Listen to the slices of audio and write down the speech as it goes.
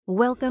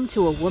Welcome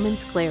to A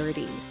Woman's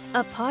Clarity,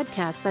 a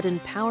podcast that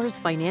empowers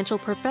financial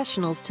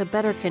professionals to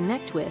better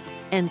connect with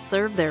and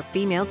serve their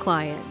female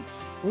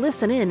clients.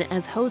 Listen in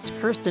as host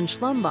Kirsten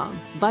Schlumbaum,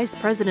 Vice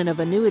President of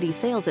Annuity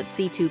Sales at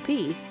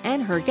C2P,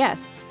 and her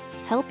guests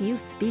help you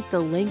speak the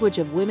language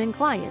of women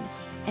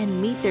clients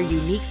and meet their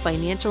unique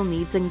financial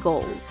needs and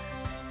goals.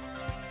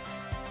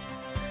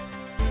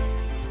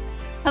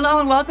 Hello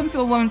and welcome to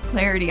A Woman's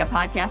Clarity, a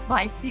podcast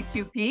by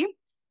C2P.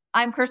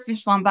 I'm Kirsten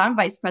Schlumbaum,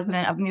 Vice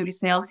President of Annuity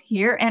Sales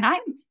here, and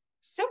I'm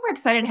super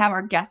excited to have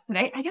our guest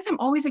today. I guess I'm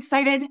always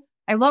excited.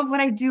 I love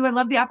what I do. I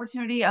love the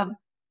opportunity of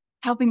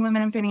helping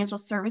women in financial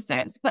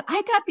services. But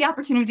I got the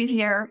opportunity to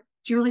hear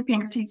Julie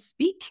Pinkerton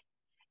speak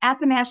at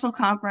the national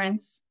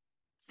conference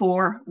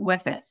for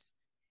WIFIS.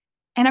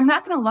 And I'm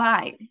not going to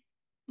lie,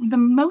 the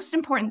most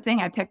important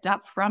thing I picked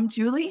up from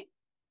Julie,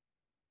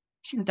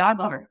 she's a dog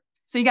lover,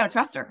 so you got to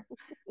trust her.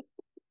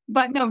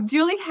 But no,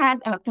 Julie had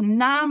a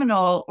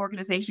phenomenal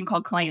organization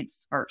called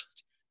Clients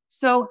First.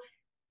 So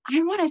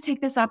I want to take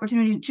this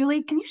opportunity.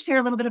 Julie, can you share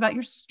a little bit about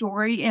your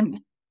story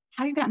and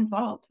how you got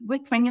involved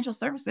with financial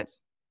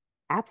services?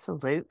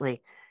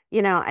 Absolutely.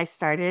 I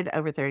started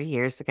over 30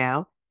 years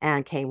ago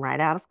and came right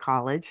out of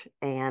college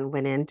and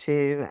went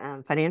into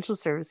financial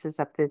services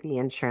up through the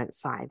insurance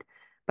side.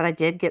 But I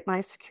did get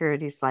my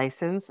securities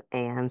license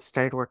and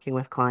started working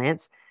with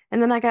clients.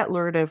 And then I got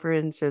lured over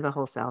into the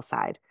wholesale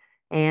side.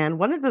 And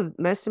one of the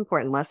most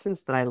important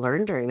lessons that I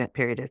learned during that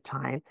period of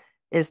time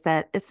is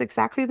that it's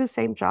exactly the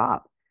same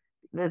job.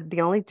 The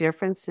only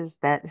difference is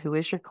that who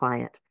is your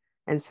client?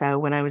 And so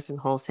when I was in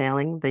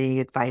wholesaling, the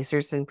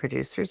advisors and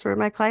producers were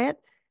my client.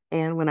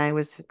 And when I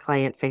was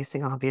client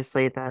facing,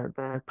 obviously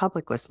the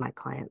public was my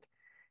client.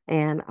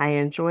 And I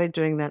enjoyed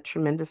doing that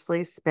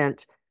tremendously.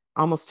 Spent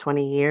almost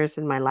 20 years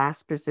in my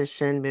last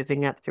position,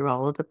 moving up through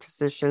all of the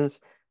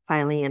positions,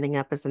 finally ending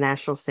up as a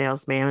national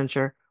sales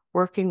manager,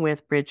 working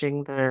with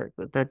bridging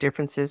the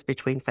differences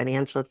between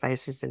financial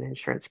advisors and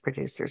insurance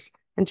producers,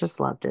 and just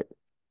loved it.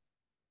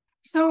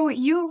 So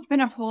you've been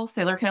a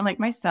wholesaler, kind of like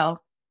myself,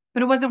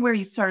 but it wasn't where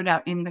you started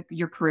out in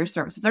your career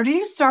services. Or did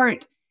you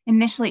start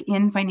initially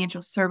in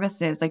financial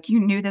services? Like you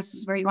knew this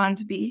is where you wanted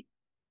to be?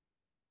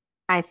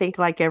 I think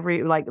like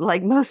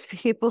most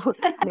people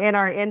in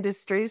our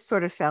industry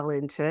sort of fell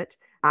into it.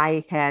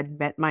 I had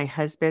met my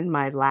husband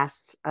my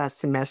last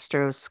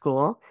semester of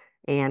school,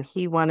 and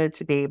he wanted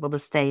to be able to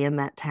stay in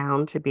that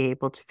town to be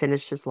able to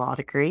finish his law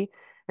degree.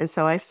 And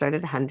so I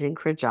started hunting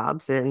for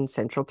jobs in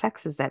Central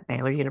Texas at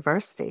Baylor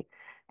University.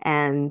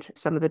 And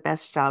some of the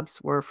best jobs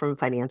were from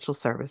financial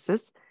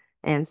services.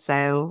 And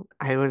so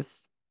I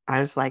was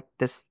like,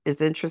 this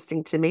is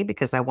interesting to me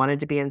because I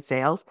wanted to be in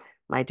sales.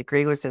 My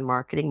degree was in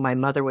marketing. My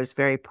mother was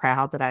very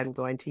proud that I'm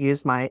going to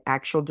use my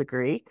actual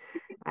degree.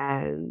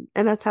 And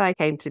that's how I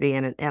came to be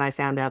in it. And I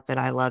found out that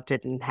I loved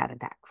it and had a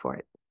knack for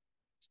it.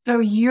 So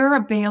you're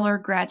a Baylor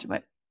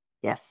graduate.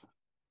 Yes.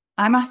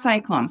 I'm a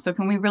Cyclone. So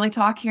can we really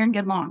talk here and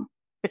get along?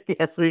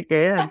 Yes, we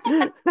can.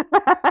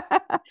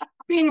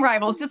 Being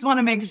rivals, just want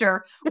to make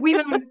sure we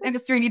in this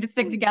industry need to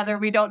stick together.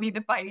 We don't need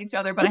to fight each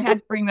other. But I had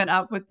to bring that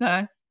up with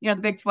the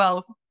Big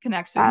 12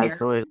 connection here.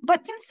 Absolutely.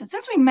 But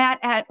since we met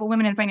at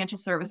Women in Financial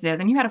Services,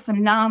 and you had a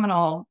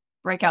phenomenal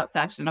breakout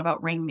session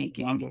about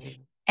rainmaking,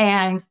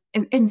 and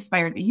it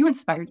inspired me. You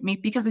inspired me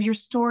because of your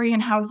story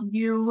and how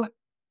you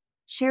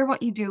share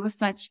what you do with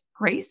such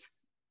grace,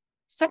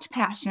 such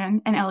passion,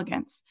 and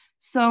elegance.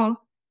 So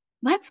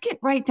let's get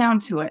right down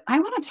to it. I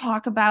want to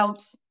talk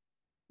about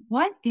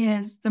what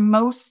is the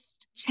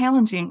most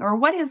challenging, or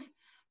what's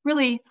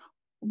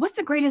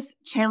the greatest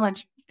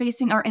challenge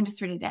facing our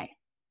industry today?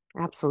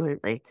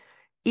 Absolutely.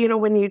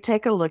 When you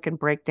take a look and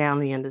break down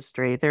the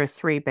industry, there are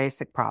three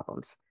basic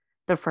problems.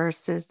 The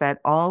first is that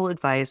all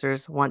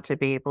advisors want to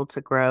be able to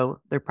grow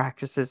their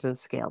practices and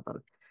scale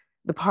them.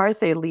 The part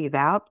they leave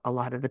out a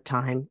lot of the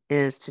time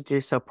is to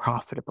do so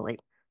profitably.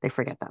 They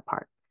forget that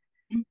part.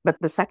 But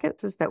the second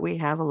is that we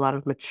have a lot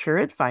of mature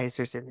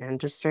advisors in the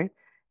industry,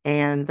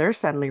 and they're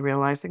suddenly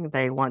realizing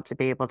they want to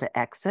be able to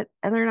exit,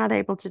 and they're not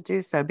able to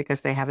do so because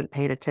they haven't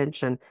paid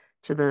attention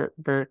to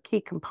the key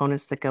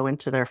components that go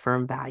into their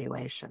firm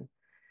valuation.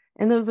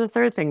 And then the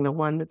third thing, the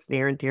one that's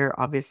near and dear,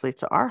 obviously,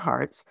 to our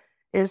hearts,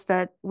 is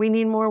that we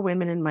need more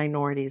women and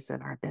minorities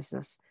in our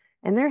business.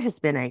 And there has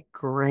been a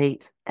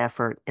great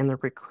effort in the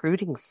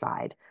recruiting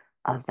side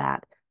of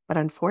that. But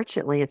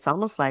unfortunately, it's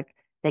almost like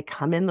they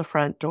come in the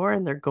front door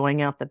and they're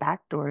going out the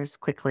back door as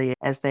quickly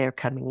as they are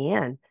coming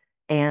in.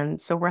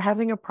 And so we're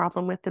having a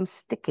problem with them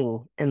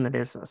sticking in the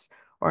business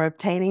or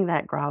obtaining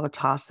that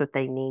gravitas that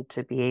they need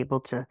to be able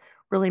to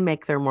really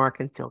make their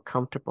mark and feel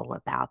comfortable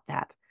about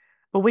that.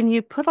 But when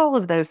you put all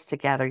of those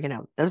together,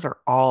 those are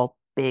all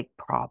big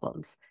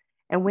problems.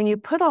 And when you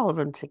put all of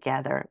them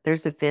together,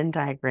 there's a Venn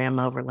diagram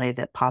overlay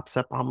that pops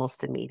up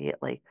almost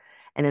immediately.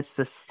 And it's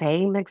the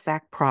same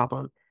exact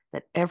problem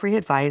that every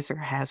advisor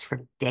has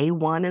from day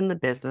one in the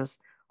business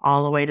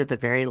all the way to the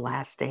very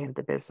last day of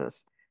the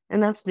business.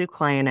 And that's new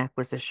client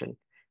acquisition.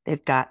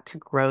 They've got to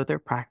grow their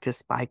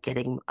practice by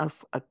getting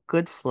a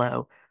good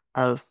flow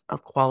of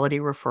quality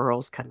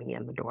referrals coming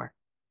in the door.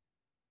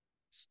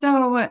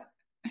 So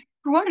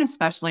for women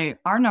especially,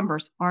 our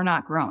numbers are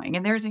not growing.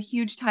 And there's a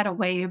huge tidal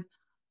wave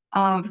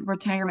of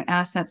retirement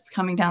assets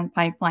coming down the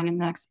pipeline in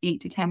the next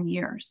 8 to 10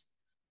 years.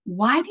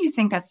 Why do you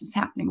think this is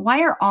happening?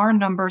 Why are our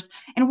numbers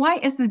and why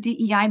is the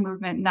DEI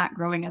movement not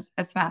growing as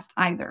fast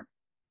either?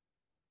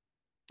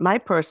 My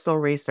personal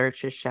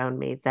research has shown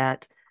me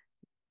that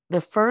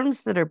the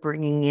firms that are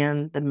bringing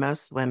in the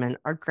most women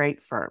are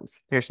great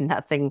firms. There's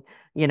nothing,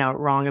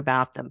 wrong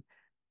about them,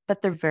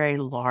 but they're very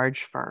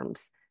large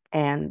firms.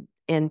 And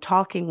in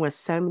talking with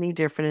so many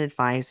different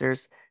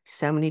advisors,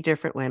 so many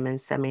different women,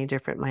 so many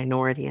different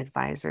minority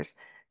advisors,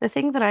 the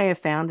thing that I have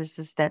found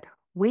is that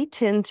we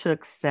tend to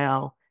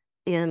excel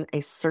in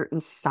a certain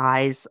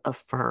size of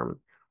firm.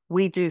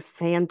 We do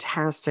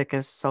fantastic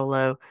as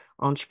solo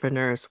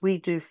entrepreneurs. We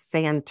do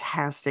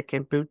fantastic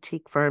in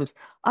boutique firms,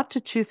 up to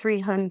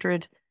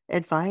 300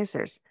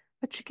 advisors.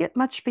 But you get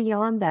much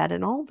beyond that.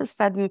 And all of a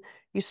sudden,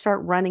 you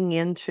start running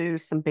into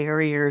some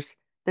barriers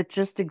that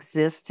just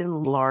exist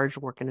in large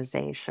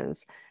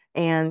organizations.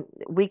 And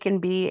we can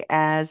be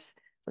as,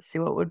 let's see,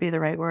 what would be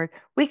the right word?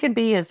 We can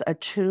be as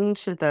attuned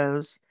to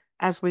those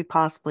as we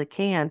possibly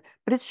can,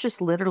 but it's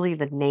just literally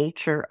the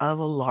nature of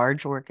a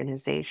large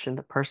organization.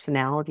 The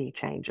personality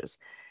changes.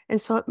 And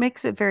so it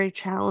makes it very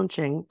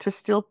challenging to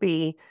still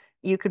be,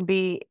 you can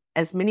be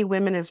as many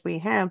women as we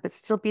have, but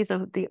still be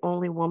the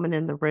only woman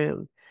in the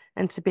room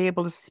and to be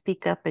able to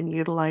speak up and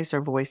utilize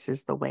our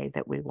voices the way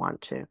that we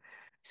want to.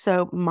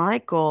 So my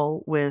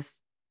goal with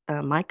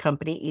my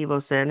company,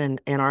 EvoZen,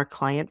 and our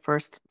client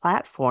first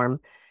platform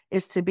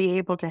is to be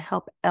able to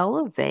help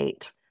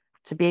elevate,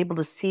 to be able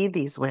to see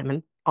these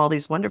women, all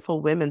these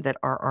wonderful women that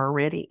are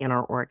already in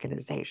our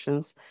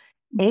organizations,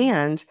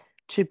 and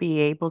to be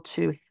able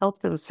to help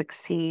them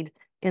succeed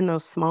in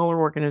those smaller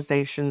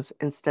organizations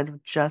instead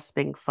of just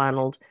being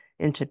funneled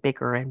into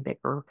bigger and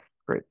bigger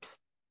groups.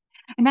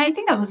 And I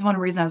think that was one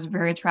reason I was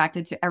very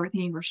attracted to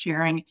everything you were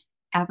sharing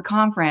at the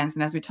conference.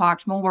 And as we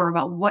talked more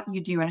about what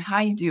you do and how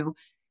you do,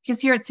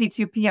 because here at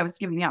C2P, I was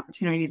given the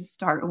opportunity to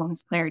start a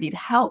Women's Clarity to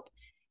help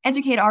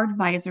educate our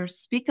advisors,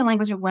 speak the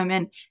language of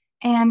women,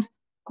 and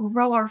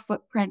grow our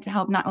footprint to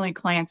help not only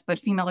clients, but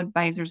female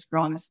advisors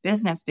grow in this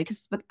business.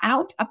 Because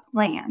without a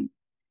plan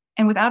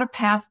and without a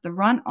path to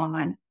run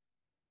on,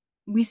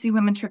 we see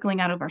women trickling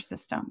out of our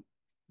system.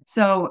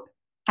 So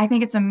I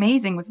think it's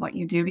amazing with what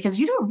you do because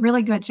you do a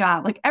really good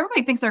job. Like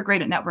everybody thinks they're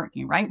great at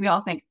networking, right? We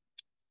all think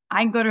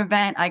I can go to an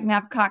event, I can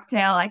have a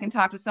cocktail, I can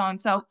talk to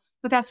so-and-so,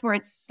 but that's where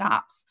it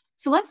stops.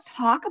 So let's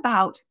talk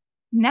about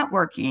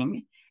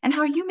networking and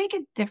how you make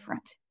it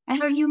different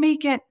and how you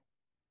make it,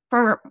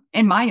 for,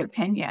 in my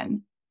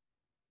opinion,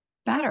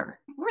 better.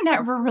 We're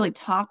never really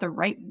taught the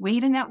right way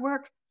to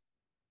network.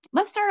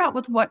 Let's start out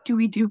with what do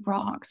we do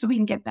wrong so we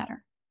can get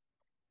better.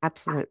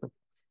 Absolutely.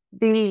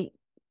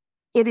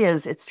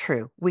 It's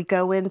true. We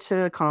go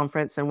into a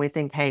conference and we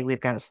think, hey, we've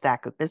got a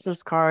stack of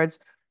business cards,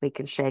 we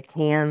can shake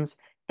hands,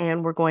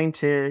 and we're going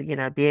to,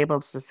 be able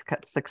to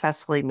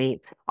successfully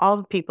meet all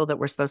the people that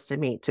we're supposed to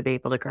meet to be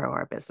able to grow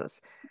our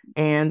business.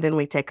 And then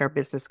we take our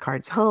business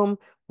cards home.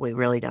 We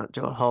really don't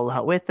do a whole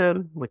lot with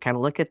them. We kind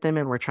of look at them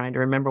and we're trying to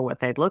remember what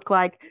they'd look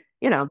like,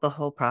 the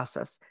whole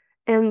process.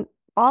 And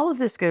all of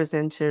this goes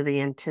into the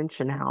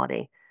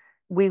intentionality.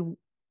 We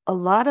A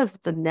lot of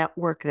the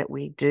network that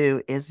we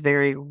do is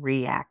very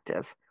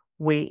reactive.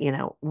 We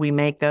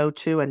may go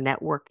to a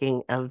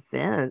networking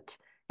event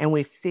and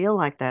we feel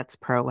like that's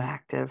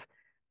proactive,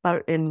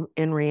 but in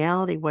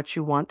reality, what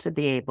you want to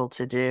be able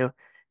to do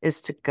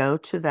is to go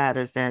to that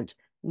event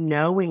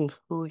knowing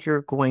who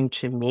you're going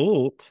to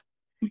meet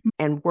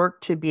and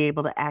work to be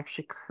able to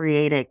actually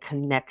create a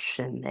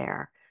connection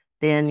there.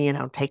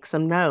 Then, take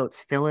some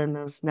notes, fill in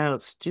those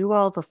notes, do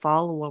all the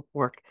follow-up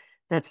work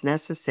that's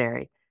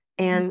necessary.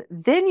 And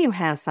then you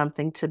have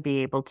something to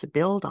be able to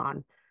build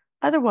on.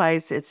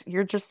 Otherwise,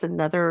 you're just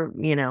another,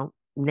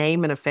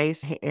 name and a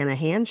face and a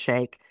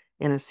handshake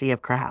in a sea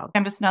of crowd.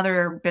 I'm just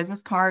another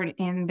business card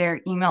in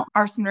their email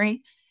arsenal.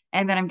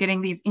 And then I'm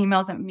getting these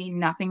emails that mean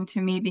nothing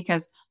to me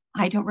because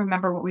I don't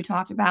remember what we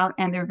talked about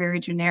and they're very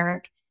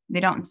generic. They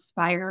don't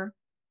inspire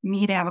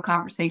me to have a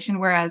conversation.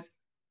 Whereas,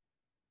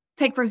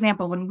 take, for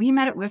example, when we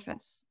met at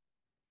WIFIS,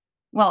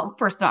 well,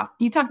 first off,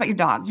 you talk about your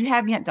dogs. You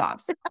have yet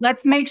dogs.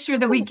 Let's make sure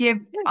that we give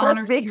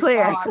honor Let's be to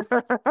clear. your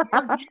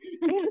dogs.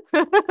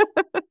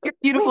 Your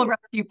beautiful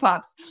rescue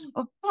pups.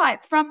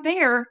 But from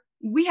there,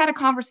 we had a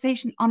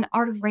conversation on the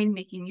art of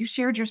rainmaking. You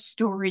shared your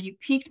story. You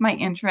piqued my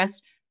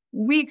interest.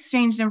 We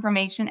exchanged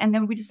information, and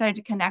then we decided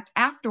to connect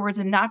afterwards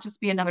and not just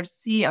be another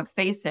sea of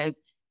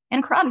faces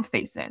and a crowd of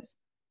faces.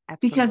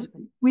 Absolutely. Because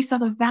we saw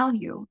the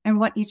value in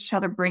what each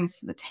other brings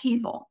to the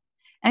table.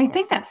 And I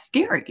think that's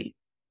scary.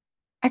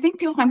 I think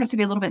people find that to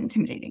be a little bit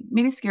intimidating.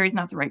 Maybe scary is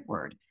not the right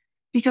word.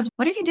 Because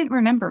what if you didn't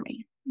remember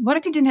me? What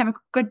if you didn't have a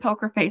good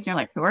poker face and you're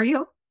like, who are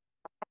you?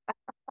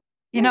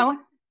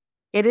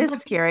 It is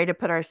scary to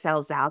put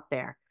ourselves out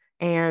there.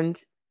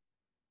 And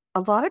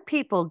a lot of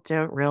people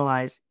don't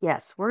realize,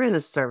 yes, we're in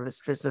a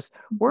service business.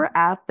 We're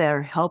out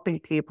there helping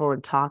people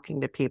and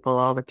talking to people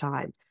all the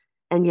time.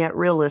 And yet,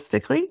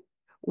 realistically,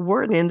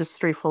 we're an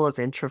industry full of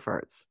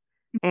introverts.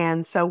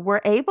 And so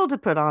we're able to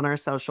put on our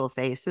social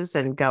faces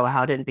and go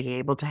out and be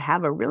able to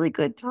have a really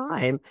good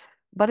time.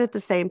 But at the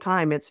same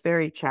time, it's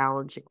very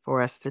challenging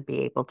for us to be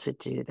able to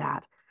do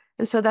that.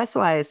 And so that's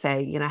why I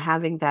say,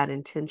 having that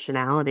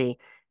intentionality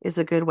is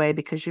a good way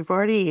because you've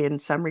already, in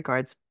some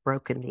regards,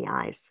 broken the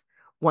ice.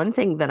 One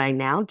thing that I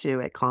now do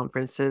at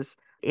conferences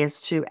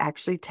is to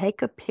actually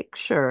take a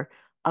picture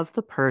of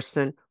the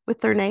person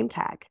with their name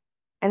tag.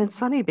 And it's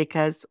funny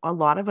because a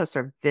lot of us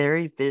are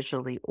very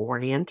visually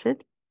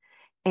oriented.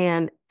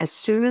 And as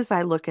soon as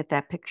I look at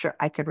that picture,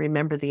 I can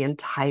remember the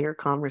entire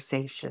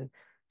conversation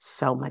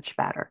so much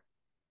better.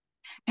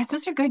 It's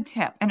such a good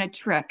tip and a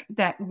trick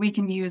that we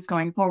can use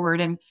going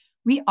forward. And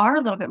we are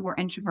a little bit more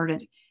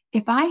introverted.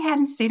 If I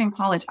hadn't stayed in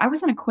college, I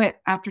was going to quit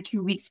after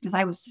 2 weeks because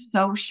I was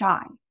so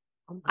shy.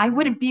 Oh I my.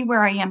 wouldn't be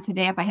where I am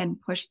today if I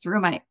hadn't pushed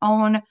through my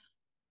own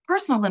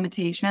personal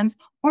limitations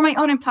or my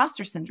own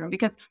imposter syndrome,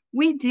 because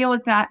we deal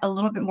with that a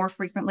little bit more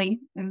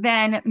frequently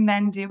than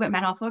men do, but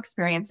men also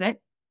experience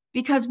it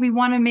because we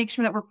want to make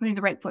sure that we're putting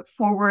the right foot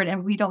forward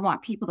and we don't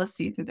want people to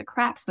see through the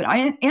cracks. But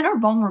in our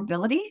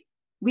vulnerability,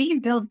 we can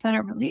build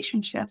better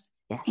relationships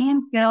Yes.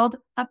 and build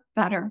a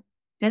better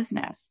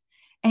business.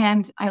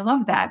 And I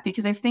love that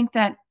because I think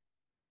that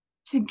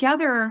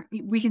together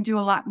we can do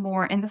a lot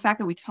more. And the fact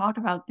that we talk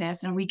about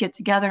this and we get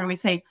together and we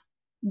say,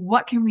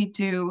 what can we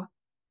do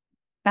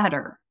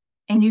better?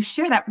 And you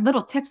share that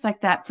little tips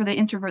like that for the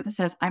introvert that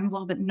says, I'm a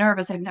little bit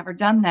nervous. I've never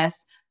done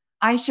this.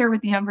 I share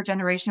with the younger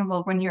generation,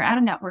 well, when you're at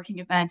a networking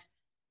event,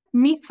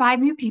 meet 5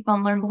 new people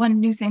and learn one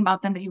new thing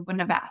about them that you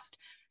wouldn't have asked.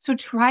 So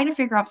try to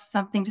figure out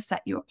something to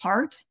set you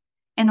apart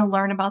and to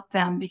learn about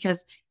them.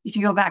 Because if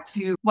you go back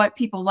to what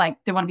people like,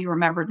 they want to be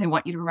remembered. They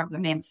want you to remember their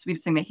name. The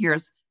sweetest thing they hear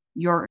is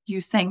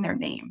you saying their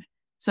name.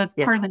 So it's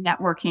part Yes. of the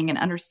networking and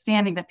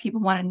understanding that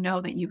people want to know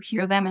that you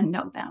hear them and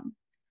know them.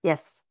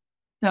 Yes.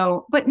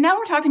 So, but now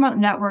we're talking about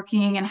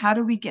networking and how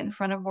do we get in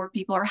front of more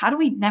people or how do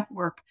we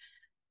network?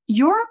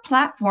 Your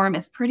platform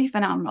is pretty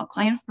phenomenal.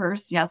 Client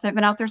first. Yes, I've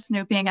been out there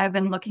snooping. I've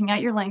been looking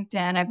at your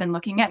LinkedIn. I've been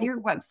looking at your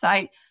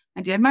website.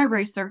 I did my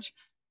research.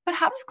 But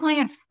how does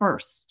client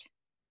first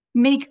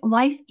make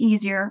life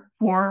easier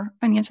for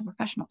financial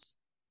professionals?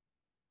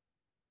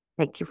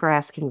 Thank you for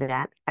asking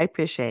that. I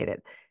appreciate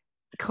it.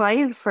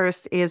 Client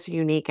first is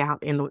unique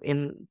out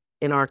in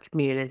our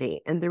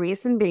community. And the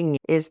reason being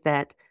is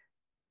that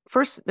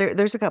first,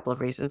 there's a couple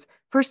of reasons.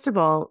 First of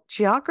all,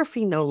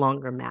 geography no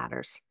longer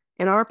matters.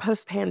 In our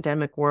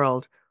post-pandemic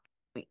world,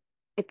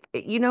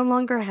 you no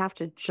longer have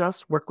to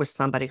just work with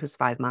somebody who's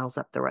 5 miles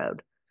up the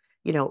road.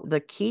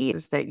 The key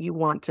is that you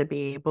want to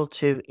be able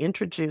to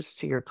introduce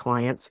to your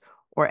clients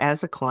or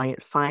as a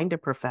client, find a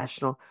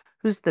professional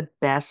who's the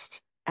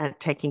best at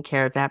taking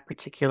care of that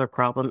particular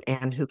problem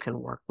and who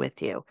can work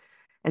with you.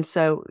 And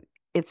so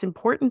it's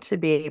important to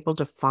be able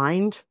to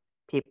find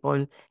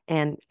people.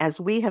 And as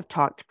we have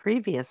talked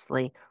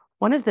previously,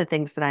 one of the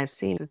things that I've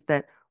seen is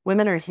that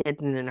women are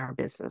hidden in our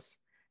business.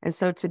 And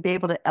so to be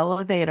able to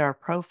elevate our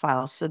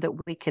profile so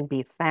that we can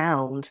be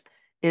found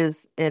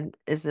is a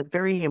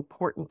very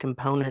important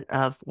component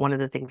of one of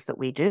the things that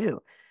we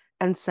do.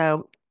 And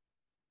so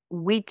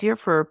we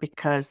differ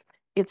because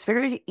it's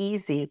very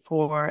easy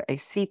for a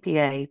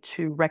CPA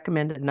to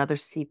recommend another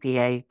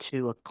CPA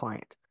to a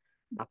client.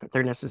 Not that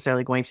they're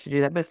necessarily going to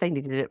do that, but if they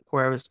needed it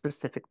for a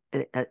specific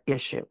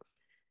issue,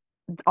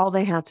 all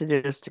they have to do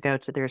is to go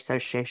to their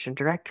association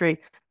directory,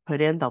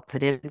 they'll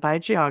put in by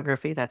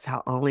geography. That's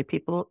how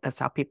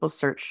people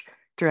search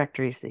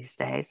directories these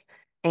days.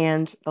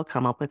 And they'll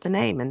come up with a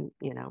name. And,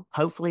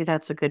 hopefully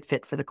that's a good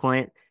fit for the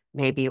client.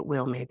 Maybe it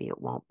will, maybe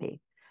it won't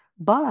be.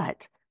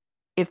 But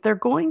if they're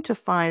going to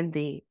find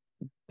the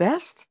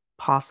best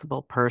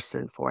possible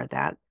person for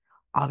that,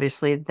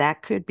 obviously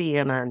that could be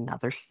in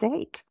another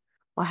state.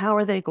 Well, how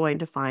are they going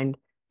to find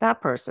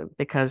that person?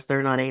 Because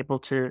they're not able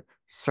to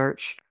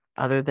search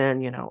other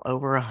than,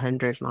 over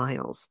 100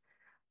 miles.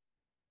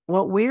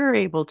 What we're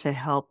able to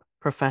help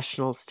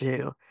professionals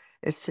do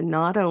is to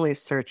not only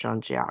search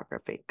on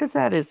geography, because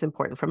that is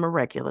important from a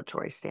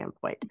regulatory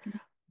standpoint,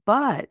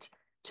 but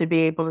to be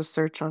able to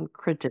search on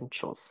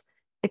credentials,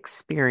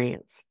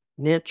 experience,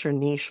 niche or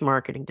niche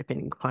marketing,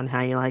 depending upon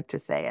how you like to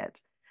say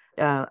it.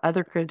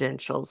 Other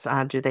credentials,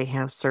 do they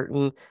have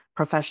certain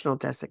professional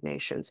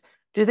designations?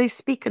 Do they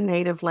speak a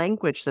native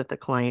language that the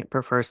client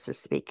prefers to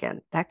speak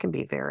in? That can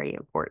be very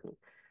important.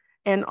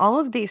 And all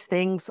of these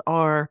things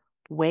are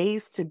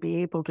ways to be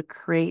able to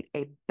create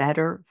a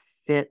better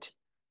fit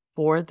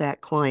for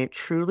that client,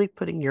 truly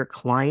putting your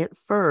client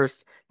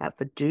first, that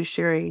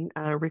fiduciary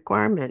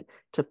requirement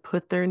to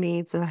put their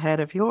needs ahead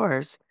of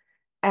yours,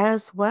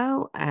 as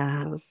well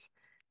as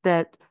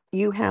that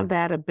you have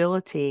that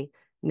ability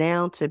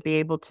now to be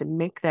able to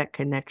make that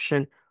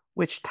connection,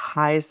 which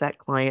ties that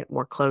client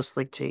more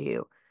closely to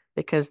you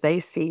because they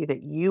see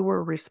that you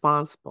were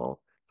responsible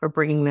for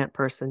bringing that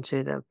person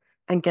to them.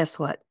 And guess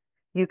what?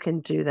 You can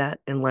do that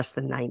in less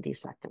than 90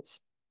 seconds.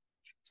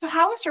 So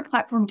how is your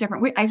platform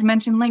different? I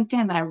mentioned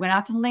LinkedIn, that I went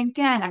out to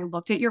LinkedIn. I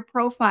looked at your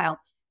profile.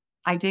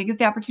 I did get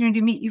the opportunity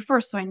to meet you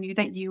first. So I knew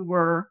that you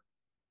were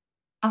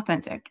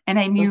authentic and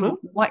I knew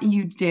Hmm. what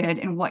you did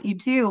and what you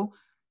do.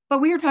 But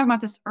we were talking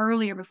about this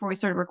earlier before we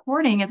started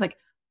recording. Is like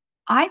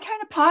I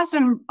kind of paused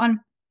on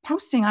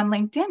posting on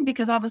LinkedIn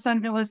because all of a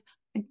sudden it was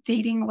a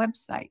dating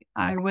website.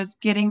 I was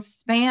getting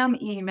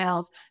spam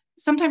emails,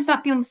 sometimes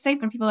not feeling safe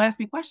when people ask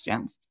me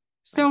questions.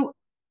 Right. So,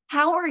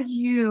 how are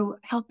you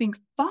helping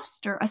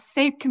foster a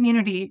safe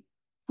community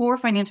for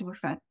financial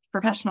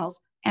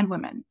professionals and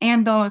women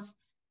and those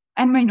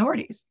and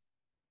minorities?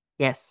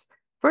 Yes.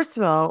 First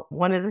of all,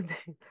 one of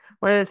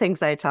the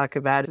things I talk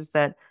about is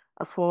that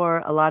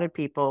for a lot of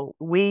people,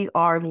 we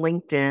are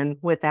LinkedIn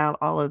without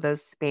all of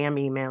those spam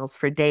emails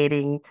for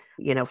dating,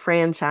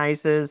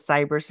 franchises,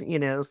 cyber,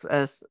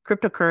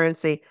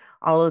 cryptocurrency,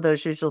 all of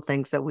those usual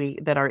things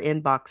that our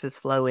inboxes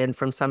flow in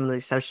from some of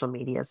these social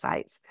media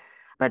sites.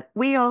 But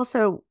we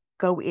also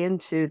go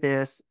into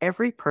this,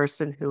 every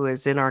person who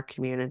is in our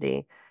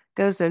community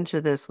goes into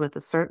this with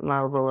a certain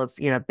level of,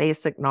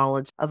 basic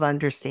knowledge of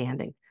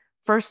understanding.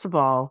 First of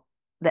all,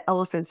 the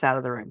elephant's out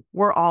of the room.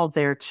 We're all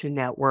there to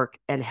network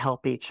and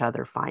help each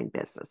other find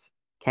business.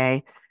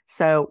 Okay.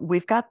 So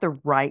we've got the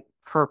right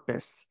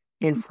purpose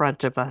in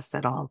front of us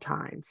at all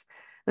times.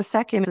 The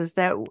second is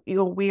that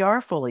we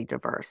are fully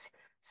diverse.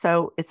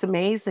 So it's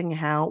amazing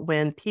how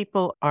when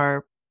people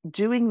are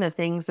doing the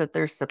things that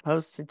they're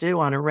supposed to do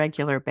on a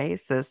regular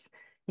basis,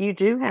 you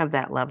do have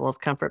that level of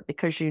comfort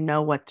because you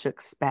know what to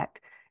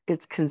expect.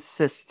 It's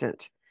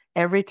consistent.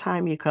 Every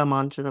time you come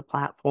onto the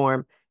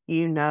platform,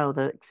 you know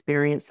the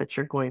experience that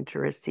you're going to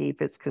receive.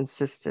 It's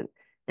consistent.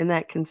 And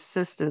that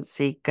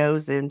consistency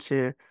goes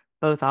into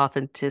both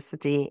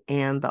authenticity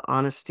and the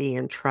honesty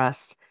and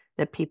trust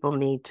that people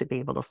need to be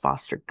able to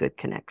foster good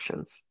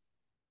connections.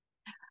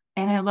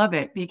 And I love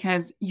it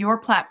because your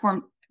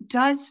platform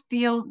does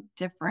feel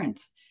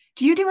different.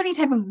 Do you do any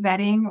type of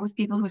vetting with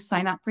people who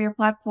sign up for your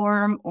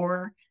platform?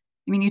 Or,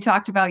 I mean, you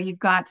talked about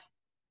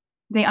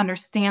they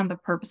understand the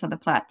purpose of the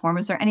platform.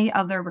 Is there any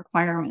other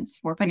requirements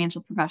for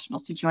financial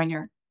professionals to join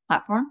your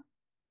platform?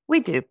 We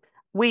do.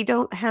 We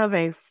don't have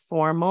a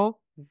formal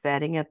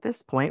vetting at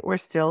this point. We're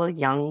still a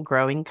young,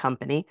 growing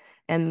company,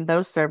 and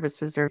those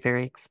services are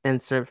very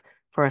expensive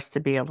for us to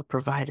be able to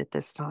provide at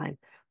this time.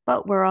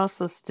 But we're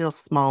also still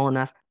small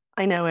enough.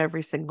 I know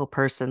every single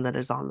person that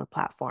is on the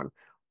platform.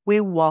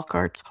 We walk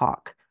our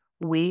talk.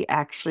 We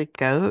actually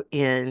go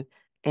in,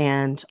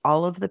 and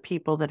all of the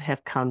people that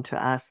have come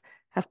to us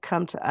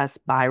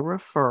by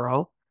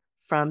referral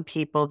from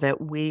people that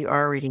we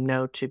already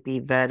know to be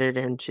vetted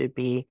and to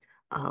be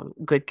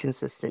good,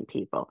 consistent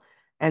people.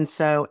 And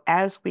so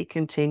as we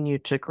continue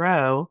to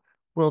grow,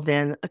 we'll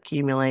then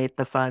accumulate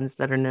the funds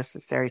that are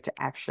necessary to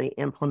actually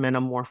implement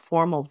a more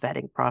formal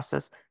vetting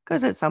process.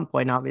 Because at some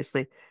point,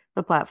 obviously,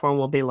 the platform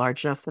will be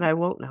large enough that I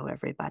won't know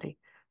everybody.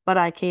 But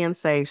I can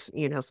say,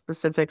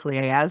 specifically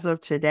as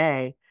of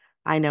today,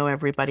 I know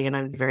everybody and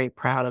I'm very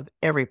proud of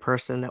every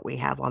person that we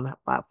have on that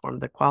platform.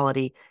 The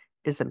quality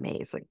is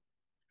amazing.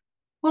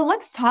 Well,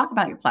 let's talk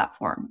about your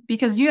platform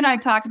because you and I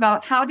talked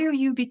about how do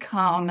you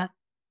become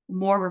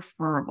more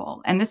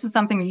referable? And this is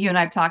something that you and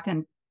I have talked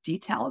in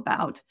detail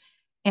about.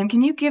 And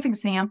can you give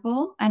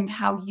example and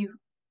how you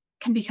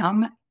can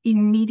become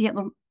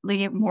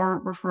immediately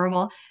more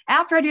referable?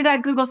 After I do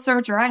that Google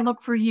search or I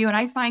look for you and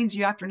I find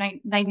you after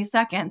 90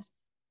 seconds,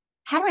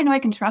 how do I know I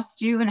can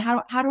trust you? And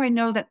how do I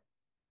know that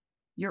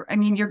you're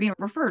being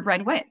referred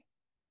right away?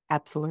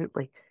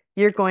 Absolutely.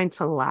 You're going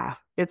to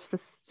laugh. It's the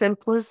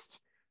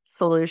simplest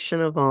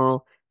solution of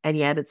all, and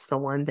yet it's the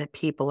one that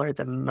people are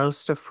the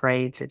most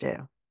afraid to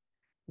do.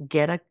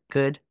 Get a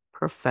good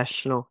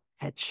professional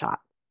headshot.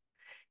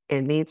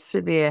 It needs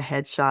to be a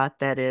headshot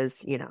that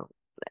is,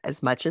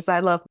 as much as I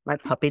love my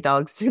puppy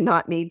dogs do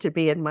not need to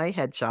be in my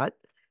headshot.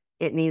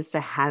 It needs to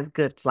have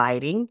good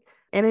lighting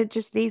and it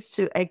just needs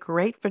to, a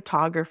great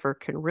photographer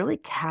can really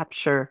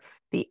capture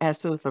the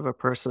essence of a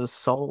person's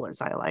soul,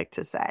 as I like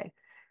to say.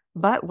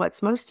 But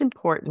what's most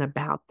important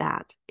about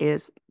that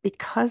is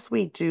because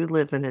we do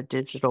live in a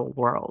digital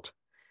world,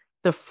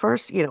 the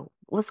first,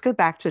 let's go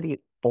back to the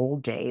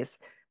old days.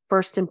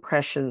 First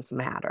impressions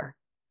matter.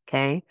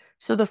 Okay.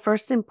 So the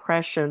first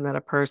impression that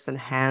a person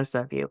has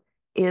of you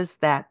is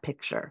that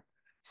picture.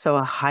 So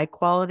a high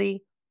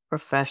quality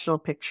professional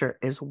picture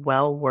is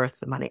well worth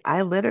the money.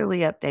 I literally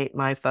update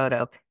my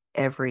photo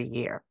every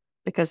year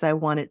because I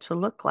want it to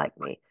look like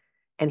me.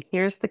 And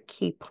here's the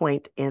key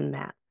point in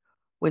that.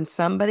 When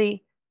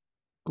somebody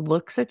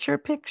looks at your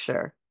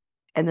picture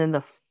and then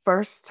the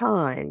first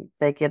time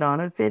they get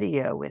on a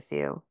video with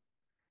you,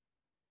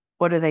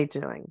 what are they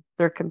doing?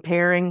 They're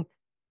comparing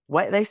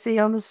what they see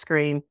on the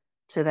screen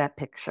to that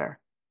picture.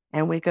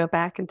 And we go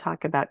back and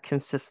talk about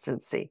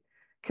consistency.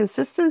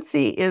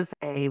 Consistency is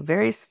a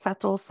very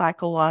subtle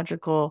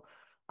psychological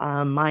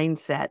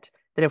mindset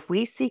that if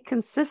we see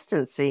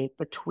consistency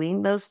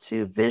between those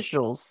two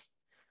visuals,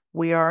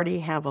 we already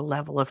have a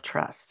level of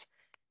trust.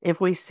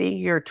 If we see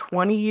your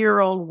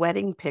 20-year-old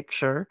wedding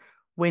picture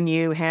when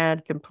you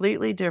had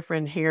completely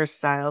different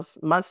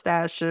hairstyles,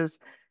 mustaches,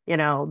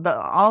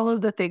 all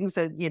of the things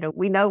that,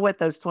 we know what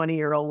those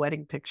 20-year-old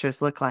wedding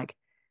pictures look like.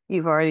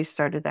 You've already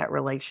started that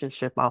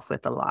relationship off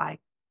with a lie.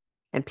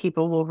 And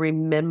people will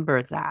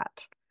remember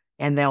that.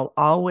 And they'll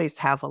always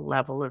have a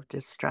level of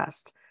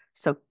distrust.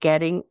 So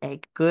getting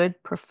a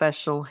good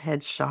professional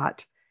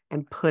headshot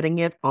and putting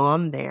it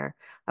on there,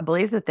 I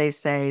believe that they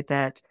say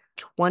that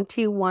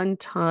 21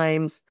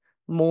 times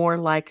more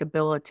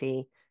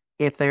likability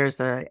if there's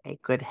a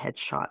good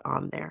headshot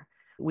on there.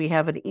 We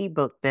have an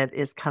ebook that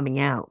is coming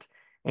out,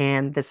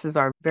 and this is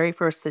our very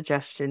first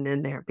suggestion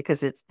in there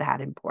because it's that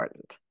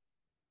important.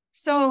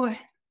 So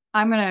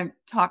I'm going to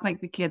talk like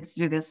the kids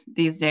do this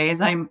these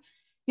days.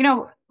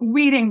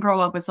 We didn't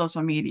grow up with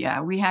social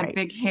media. We had Right.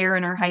 big hair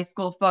in our high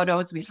school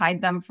photos. We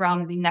hide them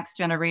from the next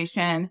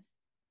generation.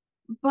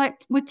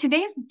 But with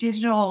today's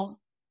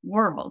digital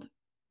world,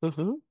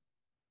 Mm-hmm.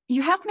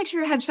 you have to make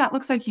sure your headshot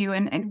looks like you.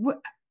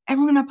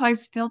 Everyone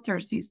applies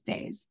filters these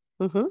days.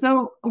 Mm-hmm.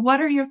 So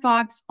what are your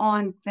thoughts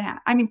on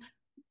that? I mean,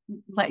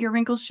 let your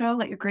wrinkles show,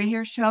 let your gray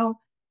hair show,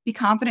 be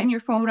confident in your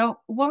photo.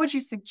 What would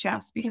you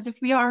suggest? Because if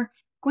we are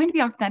going to be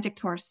authentic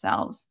to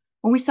ourselves,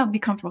 well, we still have to be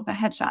comfortable with the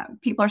headshot.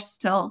 People are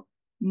still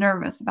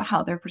nervous about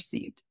how they're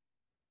perceived.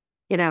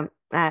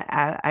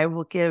 I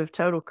will give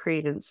total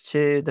credence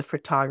to the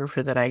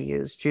photographer that I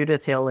use,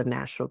 Judith Hill in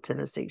Nashville,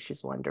 Tennessee.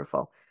 She's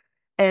wonderful.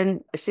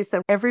 And she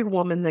said, every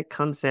woman that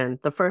comes in,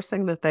 the first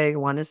thing that they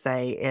want to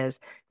say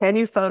is, can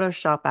you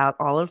Photoshop out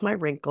all of my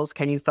wrinkles?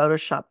 Can you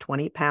Photoshop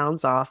 20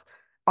 pounds off?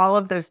 All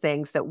of those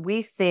things that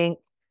we think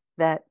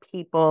that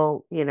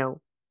people,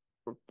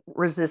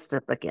 resist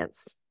up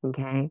against.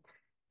 Okay.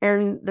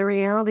 And the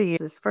reality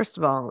is, first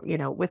of all,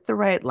 with the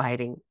right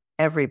lighting,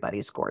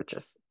 everybody's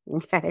gorgeous.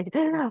 Okay.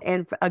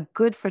 And a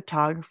good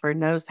photographer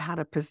knows how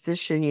to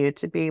position you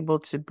to be able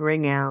to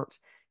bring out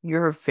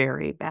your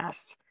very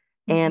best.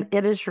 And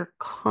it is your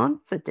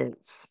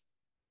confidence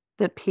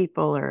that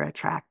people are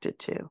attracted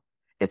to.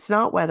 It's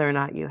not whether or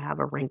not you have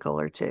a wrinkle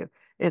or two.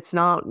 It's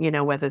not,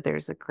 whether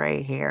there's a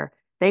gray hair.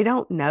 They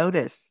don't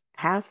notice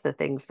half the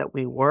things that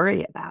we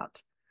worry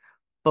about.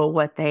 But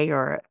what they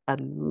are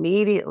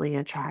immediately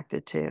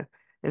attracted to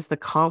is the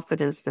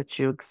confidence that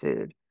you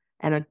exude.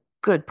 And a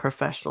good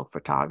professional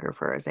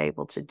photographer is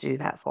able to do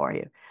that for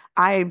you.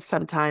 I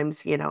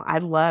sometimes, I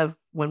love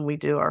when we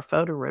do our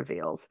photo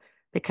reveals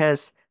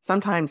because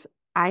sometimes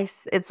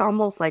it's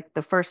almost like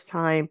the first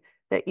time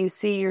that you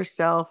see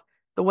yourself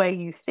the way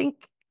you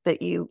think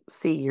that you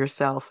see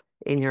yourself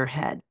in your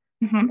head.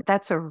 Mm-hmm.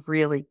 That's a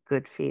really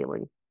good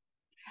feeling.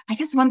 I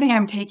guess one thing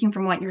I'm taking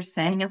from what you're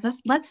saying is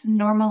let's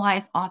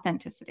normalize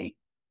authenticity.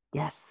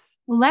 Yes.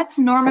 Let's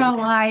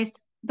normalize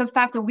the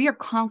fact that we are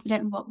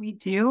confident in what we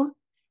do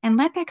and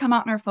let that come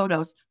out in our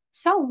photos.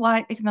 So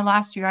what if in the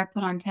last year I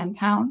put on 10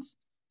 pounds?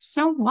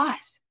 So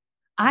what?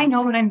 I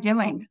know what I'm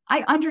doing.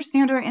 I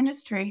understand our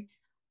industry.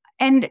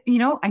 And,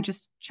 I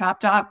just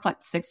chopped off like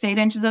 6 to 8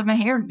 inches of my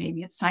hair.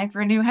 Maybe it's time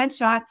for a new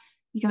headshot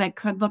because I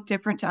could look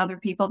different to other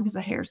people because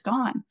the hair's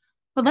gone.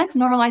 But let's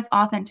normalize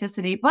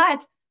authenticity.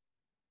 But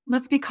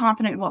let's be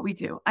confident in what we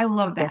do. I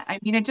love that. Yes. I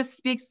mean, it just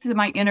speaks to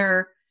my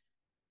inner,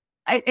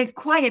 it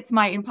quiets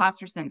my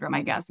imposter syndrome,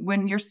 I guess,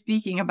 when you're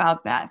speaking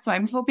about that. So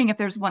I'm hoping if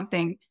there's one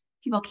thing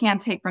people can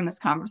take from this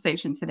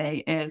conversation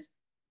today is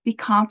be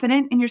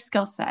confident in your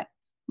skill set.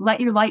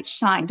 Let your light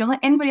shine. Don't let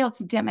anybody else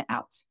dim it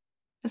out.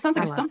 That sounds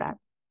like I love that.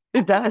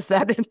 It does.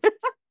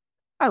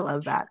 I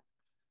love that.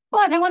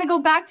 But I want to go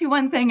back to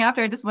one thing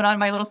after I just went on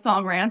my little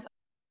song rant.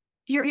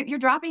 You're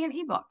dropping an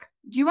ebook.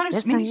 Do you want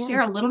to maybe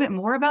share a little bit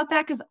more about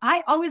that? Because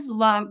I always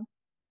love,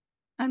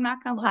 I'm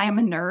not going to lie, I'm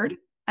a nerd.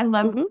 I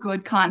love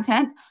good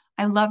content.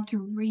 I love to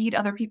read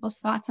other people's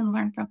thoughts and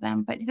learn from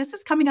them. But this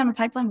is coming down the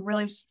pipeline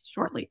really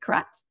shortly,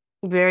 correct?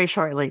 Very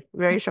shortly.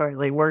 Very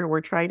shortly.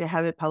 We're trying to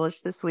have it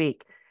published this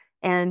week.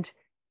 And,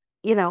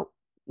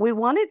 we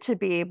wanted to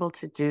be able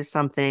to do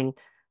something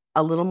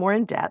a little more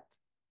in depth,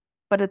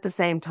 but at the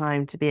same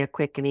time to be a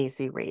quick and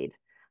easy read.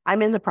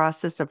 I'm in the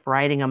process of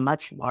writing a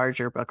much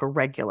larger book, a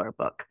regular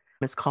book.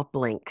 It's called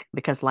Blink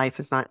because life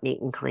is not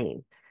neat and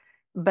clean.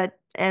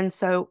 And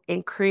so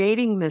in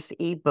creating this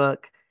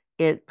ebook,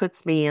 it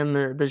puts me in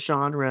the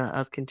genre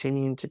of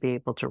continuing to be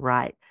able to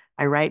write.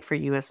 I write for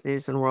U.S.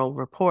 News and World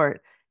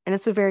Report, and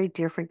it's a very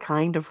different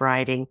kind of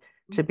writing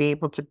to be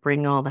able to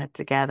bring all that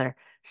together.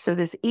 So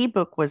this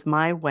ebook was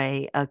my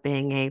way of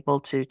being able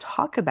to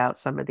talk about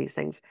some of these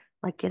things,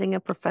 like getting a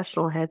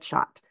professional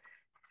headshot,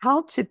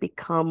 how to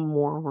become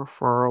more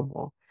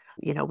referable.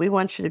 We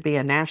want you to be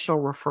a national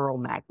referral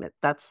magnet.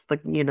 That's the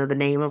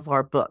name of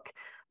our book,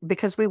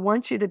 because we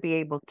want you to be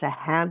able to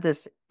have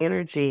this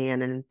energy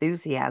and an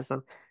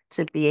enthusiasm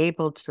to be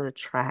able to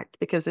attract,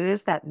 because it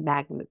is that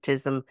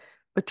magnetism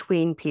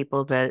between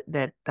people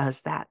that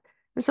does that.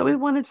 And so we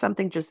wanted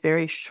something just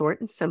very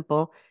short and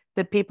simple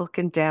that people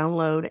can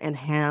download and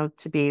have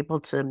to be able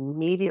to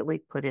immediately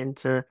put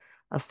into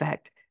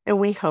effect. And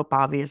we hope,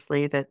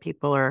 obviously, that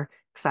people are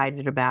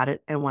excited about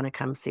it and want to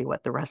come see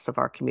what the rest of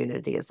our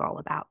community is all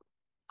about.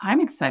 I'm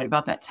excited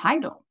about that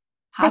title.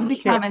 How to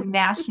become a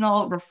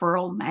national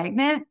referral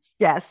magnet.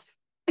 Yes.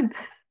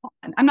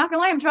 I'm not going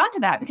to lie, I'm drawn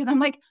to that because I'm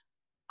like,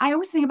 I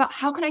always think about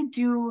how can I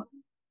do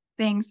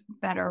things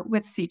better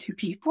with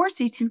C2P, for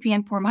C2P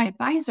and for my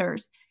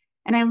advisors.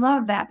 And I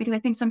love that because I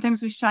think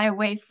sometimes we shy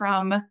away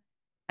from,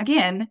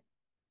 again,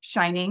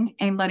 shining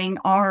and letting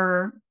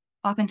our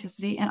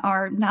authenticity and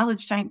our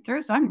knowledge shine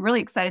through. So I'm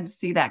really excited to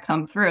see that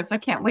come through. So I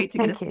can't wait to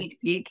get a Thank you. sneak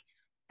peek.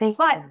 Thank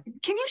But you.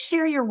 can you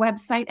share your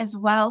website as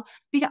well?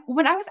 Because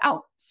when I was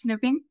out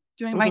snooping,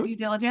 doing my Mhm. due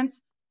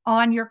diligence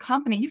on your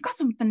company, you've got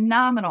some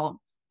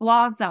phenomenal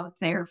blogs out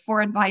there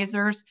for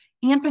advisors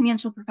and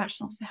financial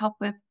professionals to help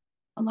with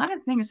a lot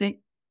of things that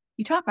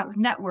you talk about with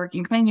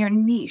networking, finding your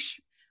niche,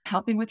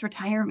 helping with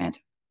retirement,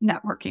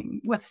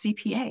 networking with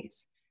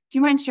CPAs. Do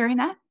you mind sharing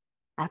that?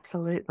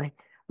 Absolutely.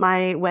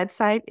 My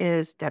website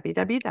is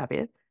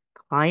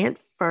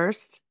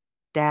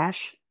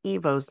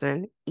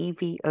www.clientfirst-evozen,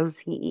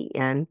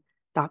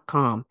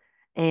 evozen.com.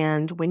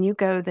 And when you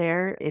go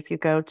there, if you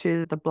go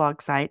to the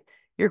blog site,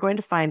 you're going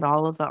to find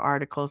all of the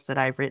articles that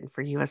I've written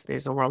for US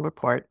News and World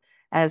Report,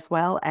 as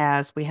well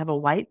as we have a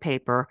white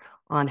paper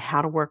on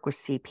how to work with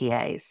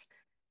CPAs.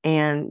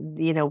 And,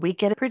 we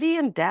get pretty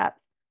in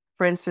depth.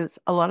 For instance,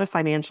 a lot of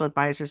financial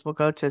advisors will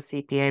go to a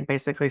CPA and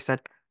basically say,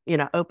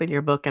 open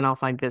your book and I'll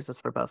find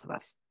business for both of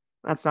us.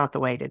 That's not the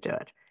way to do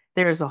it.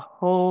 There's a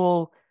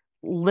whole,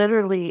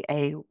 literally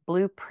a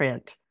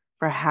blueprint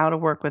for how to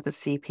work with a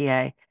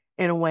CPA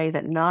in a way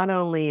that not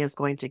only is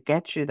going to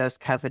get you those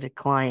coveted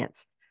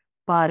clients,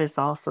 but is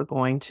also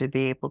going to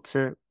be able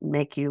to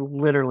make you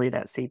literally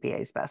that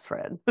CPA's best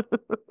friend.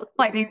 Well,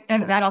 I think,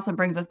 and that also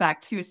brings us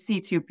back to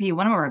C2P.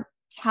 One of our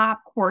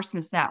top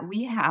courses that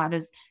we have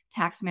is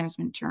tax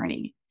management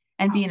journey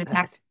and Oh, being a good.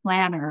 tax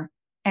planner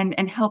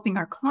and helping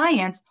our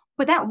clients.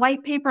 But that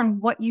white paper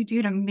and what you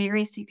do to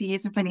marry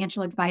CPAs and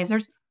financial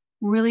advisors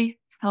really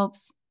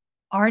helps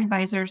our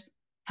advisors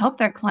help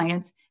their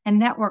clients and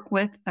network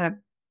with a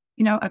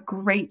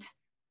great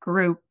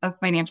group of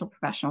financial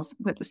professionals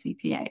with the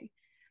CPA.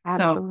 So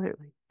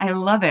Absolutely. I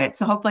love it.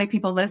 So hopefully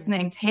people Yeah.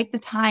 listening take the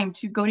time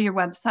to go to your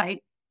website,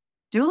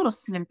 do a little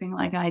snipping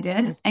like I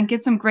did, Yes. and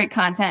get some great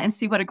content and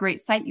see what a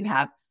great site you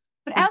have.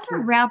 But as Thank we're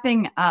you.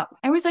 wrapping up,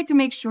 I always like to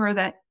make sure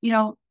that,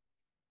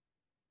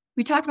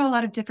 we talked about a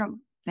lot of different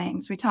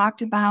things. We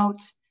talked about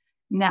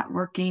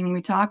networking,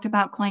 we talked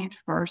about client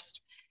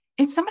first.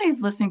 If somebody's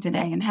listening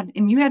today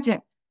and you had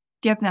to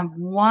give them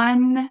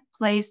one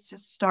place to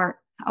start,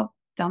 help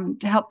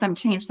them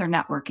change their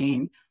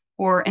networking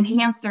or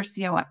enhance their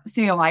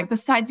COI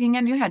besides getting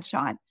a new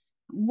headshot,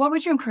 what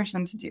would you encourage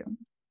them to do?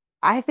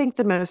 I think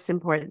the most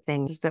important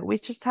thing is that we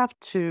just have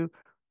to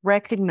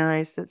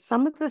recognize that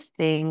some of the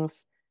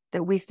things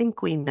that we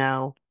think we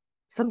know,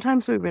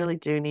 sometimes we really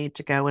do need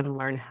to go and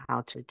learn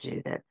how to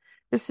do that.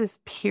 This is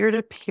peer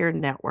to peer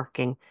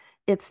networking.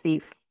 It's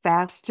the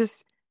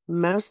fastest,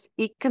 most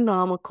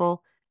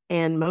economical,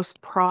 and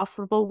most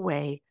profitable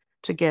way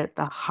to get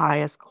the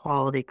highest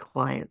quality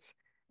clients.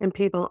 And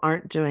people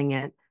aren't doing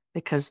it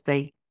because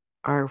they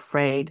are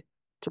afraid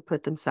to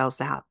put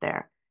themselves out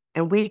there.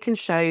 And we can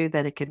show you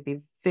that it can be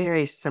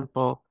very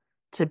simple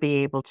to be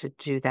able to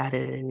do that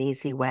in an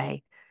easy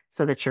way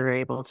so that you're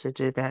able to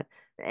do that.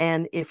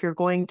 And if you're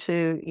going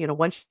to,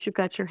 once you've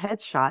got your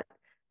headshot,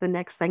 the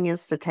next thing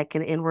is to take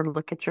an inward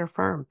look at your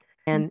firm.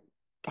 And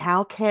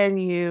how can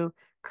you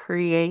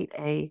create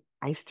I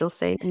still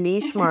say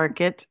niche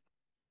market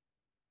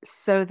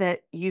so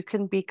that you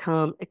can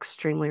become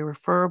extremely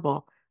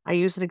referable. I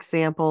use an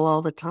example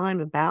all the time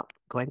about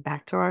going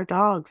back to our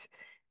dogs.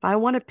 If I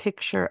want a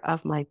picture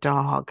of my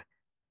dog,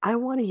 I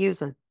want to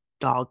use a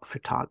dog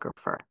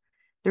photographer.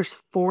 There's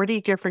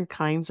 40 different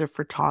kinds of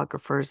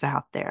photographers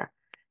out there.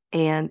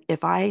 And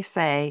if I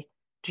say,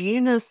 do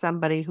you know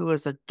somebody who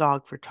is a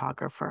dog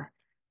photographer?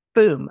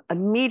 Boom,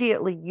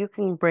 immediately you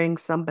can bring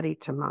somebody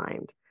to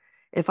mind.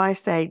 If I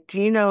say, do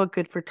you know a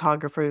good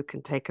photographer who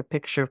can take a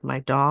picture of my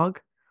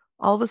dog?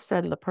 All of a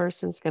sudden the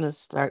person's going to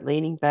start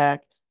leaning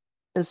back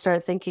and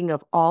start thinking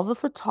of all the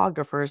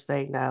photographers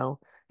they know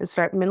and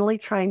start mentally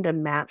trying to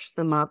match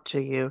them up to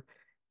you.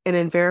 And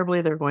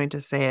invariably they're going to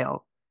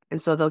fail.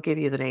 And so they'll give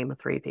you the name of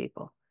three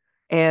people.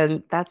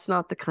 And that's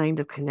not the kind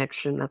of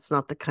connection, that's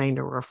not the kind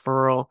of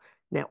referral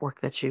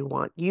network that you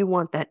want. You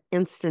want that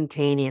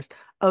instantaneous,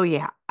 oh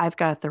yeah, I've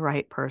got the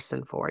right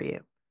person for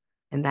you.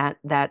 And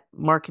that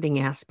marketing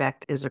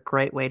aspect is a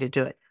great way to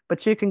do it.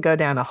 But you can go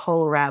down a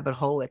whole rabbit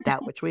hole with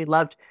that, which we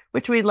love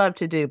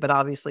to do, but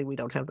obviously we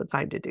don't have the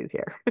time to do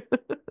here.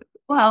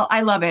 Well,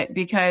 I love it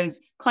because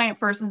Client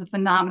First is a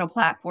phenomenal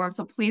platform.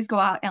 So please go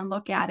out and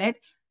look at it.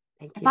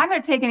 Thank If you. I'm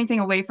going to take anything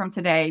away from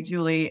today,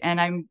 Julie,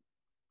 and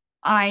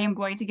I am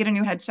going to get a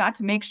new headshot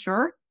to make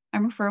sure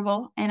I'm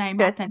referable and I'm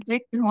Good.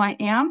 authentic to who I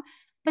am.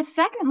 But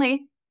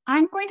secondly,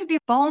 I'm going to be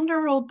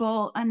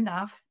vulnerable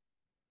enough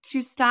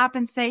to stop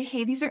and say,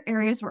 hey, these are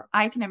areas where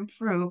I can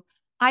improve.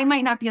 I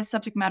might not be a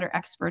subject matter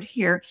expert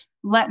here.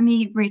 Let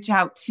me reach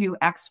out to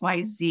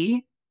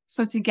XYZ.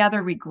 So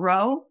together we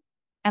grow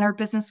and our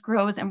business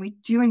grows and we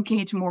do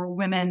engage more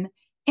women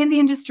in the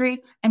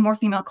industry and more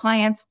female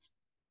clients.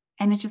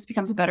 And it just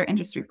becomes a better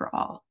industry for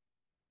all.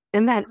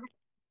 And that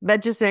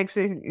just makes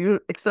you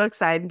so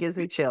excited and gives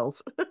me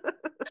chills.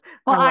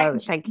 Well, I love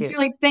it. Thank you.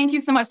 Julie, thank you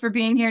so much for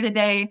being here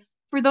today.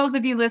 For those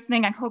of you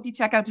listening, I hope you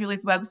check out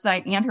Julie's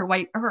website and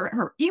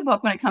her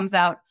ebook when it comes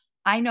out.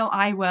 I know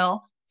I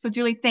will. So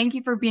Julie, thank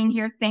you for being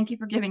here. Thank you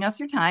for giving us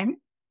your time.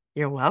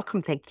 You're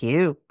welcome. Thank you.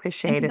 And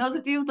Appreciate to it. those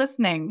of you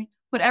listening,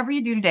 whatever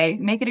you do today,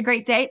 make it a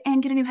great day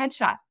and get a new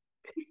headshot.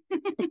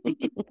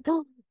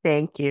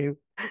 Thank you.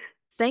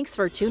 Thanks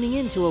for tuning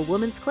in to A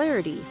Woman's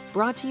Clarity,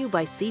 brought to you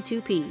by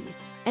C2P,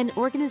 an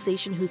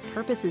organization whose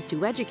purpose is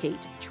to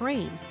educate,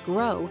 train,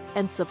 grow,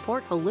 and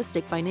support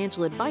holistic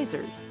financial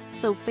advisors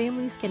so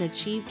families can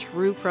achieve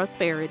true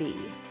prosperity.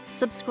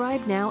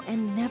 Subscribe now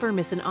and never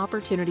miss an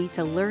opportunity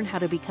to learn how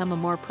to become a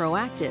more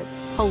proactive,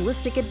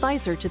 holistic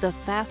advisor to the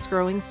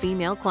fast-growing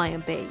female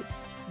client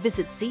base.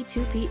 Visit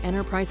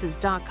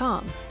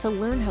c2penterprises.com to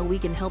learn how we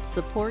can help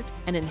support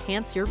and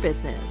enhance your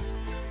business.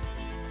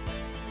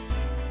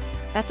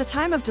 At the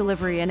time of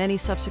delivery and any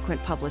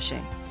subsequent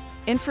publishing,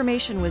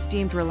 information was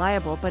deemed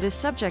reliable but is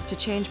subject to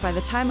change by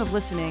the time of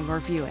listening or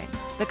viewing.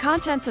 The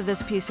contents of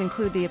this piece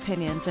include the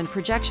opinions and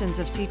projections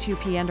of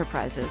C2P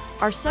Enterprises,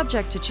 are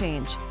subject to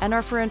change, and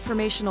are for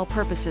informational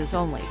purposes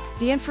only.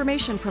 The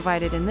information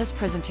provided in this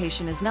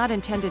presentation is not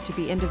intended to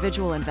be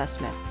individual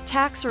investment,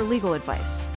 tax, or legal advice.